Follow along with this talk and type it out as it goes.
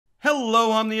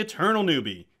Hello, I'm the Eternal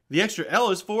Newbie. The extra L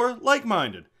is for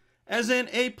like-minded, as in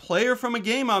a player from a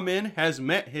game I'm in has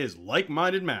met his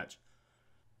like-minded match.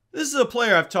 This is a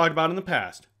player I've talked about in the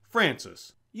past,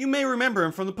 Francis. You may remember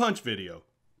him from the Punch video.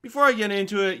 Before I get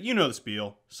into it, you know the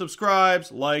spiel.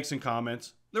 Subscribes, likes, and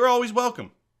comments. They're always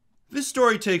welcome. This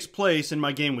story takes place in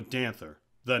my game with Danther,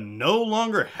 the no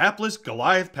longer hapless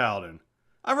Goliath Paladin.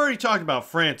 I've already talked about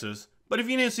Francis, but if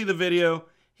you didn't see the video,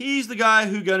 he's the guy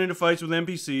who got into fights with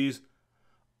NPCs,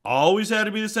 always had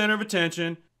to be the center of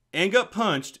attention, and got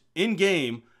punched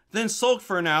in-game, then sulked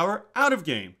for an hour out of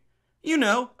game. You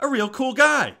know, a real cool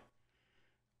guy.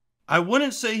 I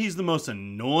wouldn't say he's the most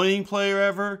annoying player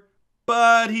ever,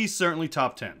 but he's certainly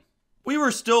top 10. We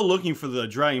were still looking for the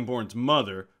Dragonborn's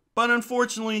mother, but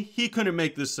unfortunately, he couldn't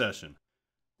make this session.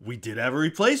 We did have a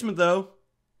replacement though.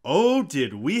 Oh,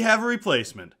 did we have a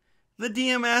replacement. The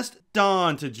DM asked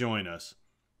Dawn to join us.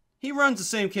 He runs the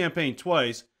same campaign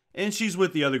twice, and she's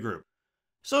with the other group.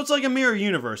 So it's like a mirror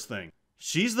universe thing.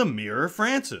 She's the mirror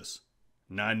Francis.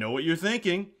 Now I know what you're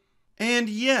thinking. And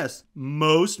yes,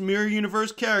 most mirror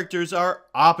universe characters are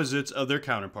opposites of their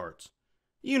counterparts.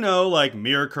 You know, like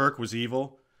Mirror Kirk was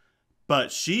evil.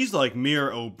 But she's like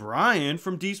Mirror O'Brien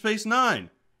from Deep Space Nine.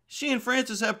 She and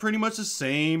Francis have pretty much the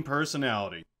same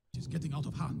personality. She's getting out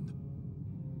of hand.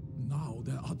 Now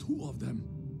there are two of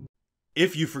them.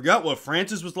 If you forgot what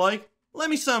Francis was like, let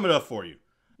me sum it up for you.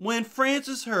 When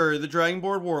Francis heard the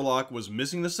Dragonborn Warlock was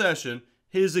missing the session,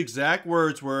 his exact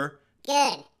words were,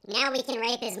 "Good, now we can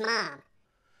rape his mom."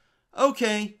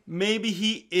 Okay, maybe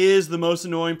he is the most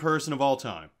annoying person of all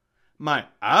time. My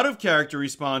out-of-character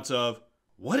response of,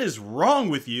 "What is wrong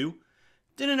with you?"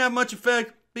 didn't have much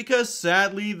effect because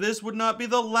sadly this would not be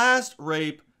the last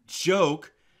rape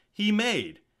joke he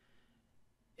made.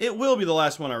 It will be the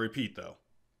last one I repeat though.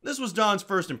 This was Dawn's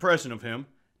first impression of him.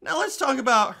 Now let's talk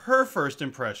about her first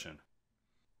impression.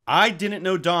 I didn't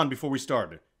know Dawn before we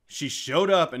started. She showed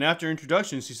up and after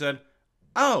introduction she said,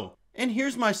 "Oh, and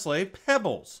here's my slave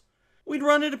Pebbles." We'd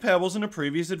run into Pebbles in a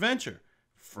previous adventure.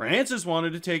 Francis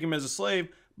wanted to take him as a slave,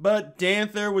 but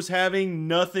Danther was having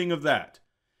nothing of that.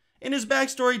 In his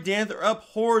backstory, Danther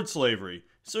abhorred slavery,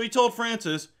 so he told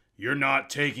Francis, "You're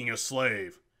not taking a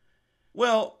slave."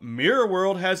 Well, Mirror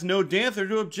World has no Danther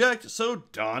to object, so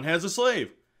Dawn has a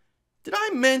slave. Did I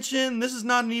mention this is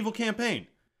not an evil campaign?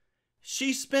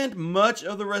 She spent much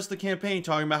of the rest of the campaign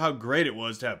talking about how great it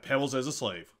was to have Pebbles as a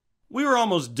slave. We were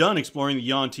almost done exploring the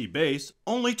Yuan-Ti base,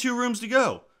 only 2 rooms to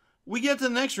go. We get to the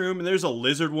next room and there's a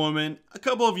lizard woman, a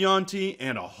couple of Yuan-Ti,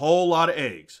 and a whole lot of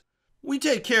eggs. We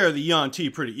take care of the Yuan-Ti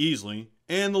pretty easily,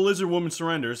 and the lizard woman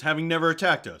surrenders, having never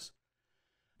attacked us.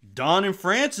 Dawn and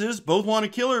Francis both want to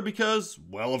kill her because,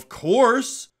 well, of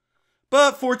course.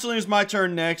 But fortunately it's my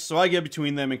turn next, so I get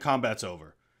between them and combat's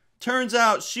over. Turns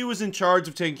out she was in charge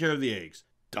of taking care of the eggs.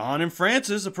 Dawn and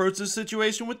Francis approach this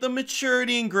situation with the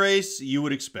maturity and grace you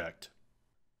would expect.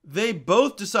 They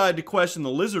both decide to question the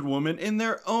lizard woman in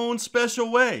their own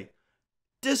special way,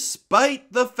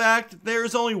 despite the fact there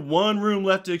is only 1 room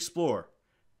left to explore.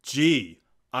 Gee,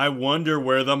 I wonder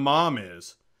where the mom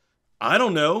is. I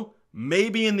don't know,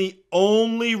 maybe in the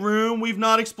only room we've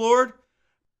not explored?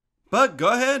 But go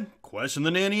ahead, question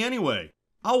the nanny anyway.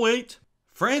 I'll wait.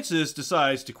 Francis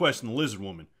decides to question the lizard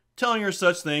woman, telling her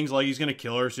such things like he's going to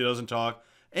kill her if she doesn't talk,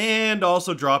 and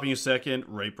also dropping a second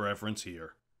rape reference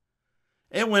here.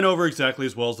 It went over exactly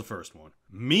as well as the first one.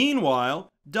 Meanwhile,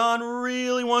 Dawn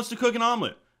really wants to cook an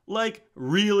omelet. Like,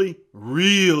 really,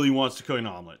 really wants to cook an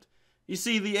omelet. You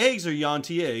see, the eggs are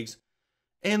Yuan-Ti eggs,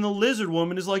 and the lizard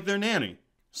woman is like their nanny.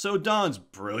 So Dawn's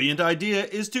brilliant idea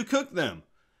is to cook them.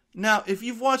 Now, if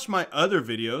you've watched my other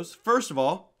videos, first of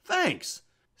all, thanks.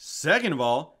 Second of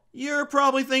all, you're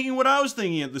probably thinking what I was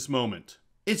thinking at this moment.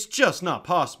 It's just not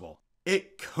possible.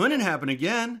 It couldn't happen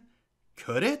again,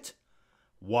 could it?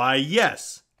 Why,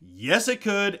 yes. Yes, it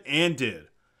could and did.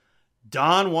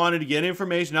 Dawn wanted to get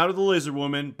information out of the lizard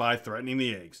woman by threatening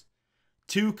the eggs.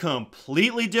 2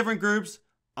 completely different groups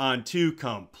on 2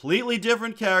 completely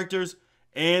different characters,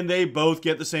 and they both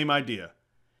get the same idea.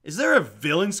 Is there a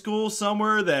villain school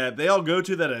somewhere that they all go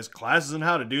to that has classes on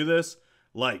how to do this?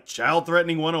 Like Child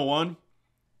Threatening 101?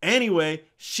 Anyway,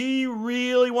 she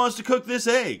really wants to cook this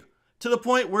egg, to the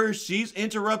point where she's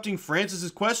interrupting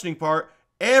Francis's questioning part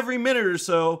every minute or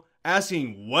so,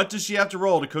 asking what does she have to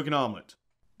roll to cook an omelet.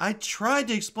 I tried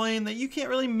to explain that you can't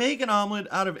really make an omelet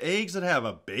out of eggs that have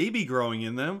a baby growing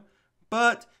in them,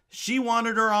 but she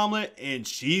wanted her omelet and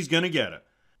she's gonna get it.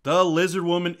 The lizard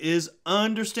woman is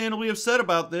understandably upset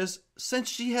about this since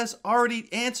she has already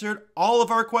answered all of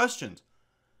our questions.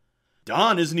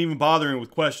 Dawn isn't even bothering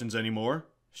with questions anymore.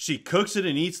 She cooks it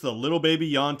and eats the little baby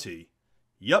Yuan-Ti.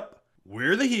 Yup,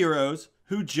 we're the heroes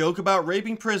who joke about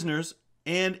raping prisoners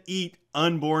and eat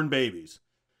unborn babies.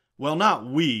 Well, not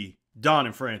we, Don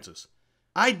and Francis.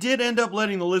 I did end up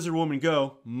letting the lizard woman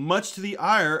go, much to the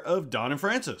ire of Don and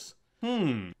Francis.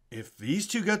 If these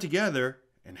two got together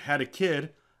and had a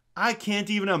kid, I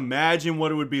can't even imagine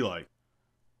what it would be like.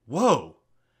 Whoa,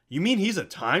 you mean he's a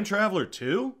time traveler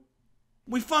too?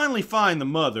 We finally find the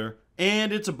mother,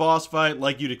 and it's a boss fight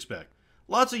like you'd expect.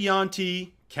 Lots of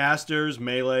Yuan-ti, casters,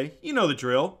 melee, you know the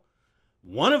drill.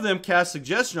 One of them casts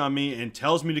suggestion on me and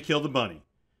tells me to kill the bunny.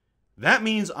 That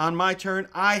means on my turn,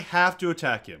 I have to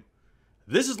attack him.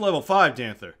 This is level 5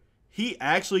 Danther. He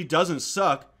actually doesn't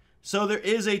suck, so there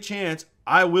is a chance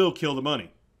I will kill the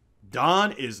bunny.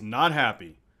 Don is not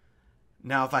happy.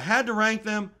 Now, if I had to rank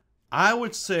them, I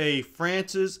would say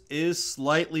Francis is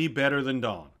slightly better than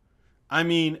Don. I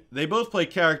mean, they both play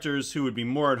characters who would be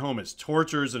more at home as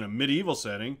torturers in a medieval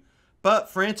setting, but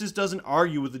Francis doesn't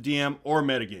argue with the DM or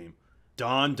metagame.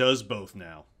 Don does both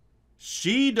now.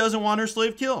 She doesn't want her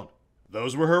slave killed.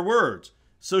 Those were her words.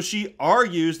 So she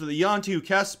argues that the Yuan-ti who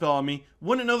cast a spell on me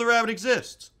wouldn't know the rabbit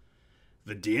exists.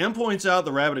 The DM points out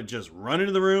the rabbit had just run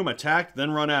into the room, attacked,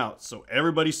 then run out, so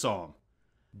everybody saw him.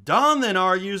 Don then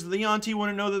argues that the Yuan-ti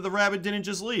wouldn't know that the rabbit didn't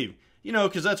just leave. You know,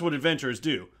 because that's what adventurers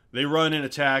do. They run in,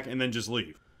 attack, and then just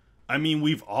leave. I mean,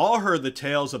 we've all heard the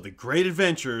tales of the great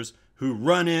adventurers who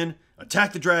run in,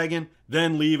 attack the dragon,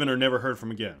 then leave and are never heard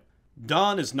from again.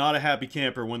 Don is not a happy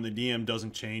camper when the DM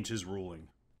doesn't change his ruling.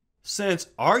 Since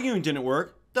arguing didn't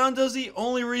work, Don does the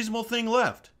only reasonable thing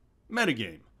left.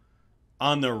 Metagame.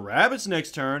 On the rabbit's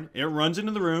next turn, it runs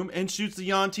into the room and shoots the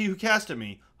Yuan-ti who cast at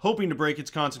me, hoping to break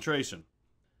its concentration.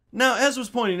 Now, as was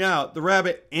pointed out, the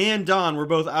rabbit and Don were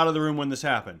both out of the room when this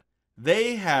happened.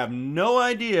 They have no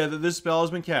idea that this spell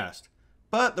has been cast.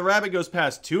 But the rabbit goes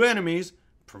past 2 enemies,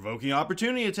 provoking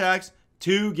opportunity attacks,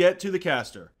 to get to the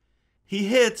caster. He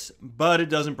hits, but it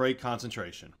doesn't break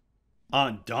concentration.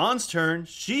 On Dawn's turn,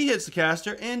 she hits the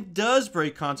caster and does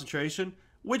break concentration,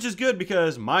 which is good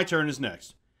because my turn is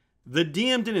next. The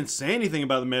DM didn't say anything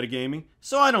about the metagaming,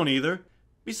 so I don't either.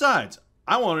 Besides,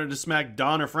 I wanted to smack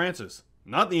Dawn or Francis,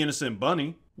 not the innocent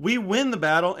bunny. We win the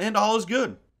battle and all is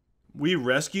good. We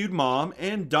rescued Mom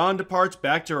and Dawn departs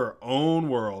back to her own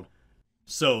world.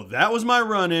 So that was my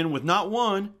run-in with not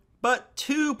 1, but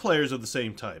 2 players of the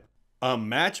same type. A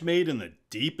match made in the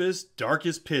deepest,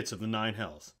 darkest pits of the 9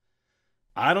 hells.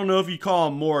 I don't know if you'd call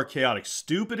them more chaotic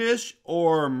stupidish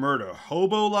or murder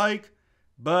hobo-like,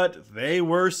 but they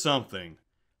were something.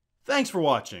 Thanks for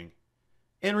watching.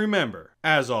 And remember,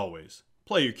 as always,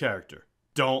 play your character.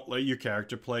 Don't let your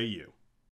character play you.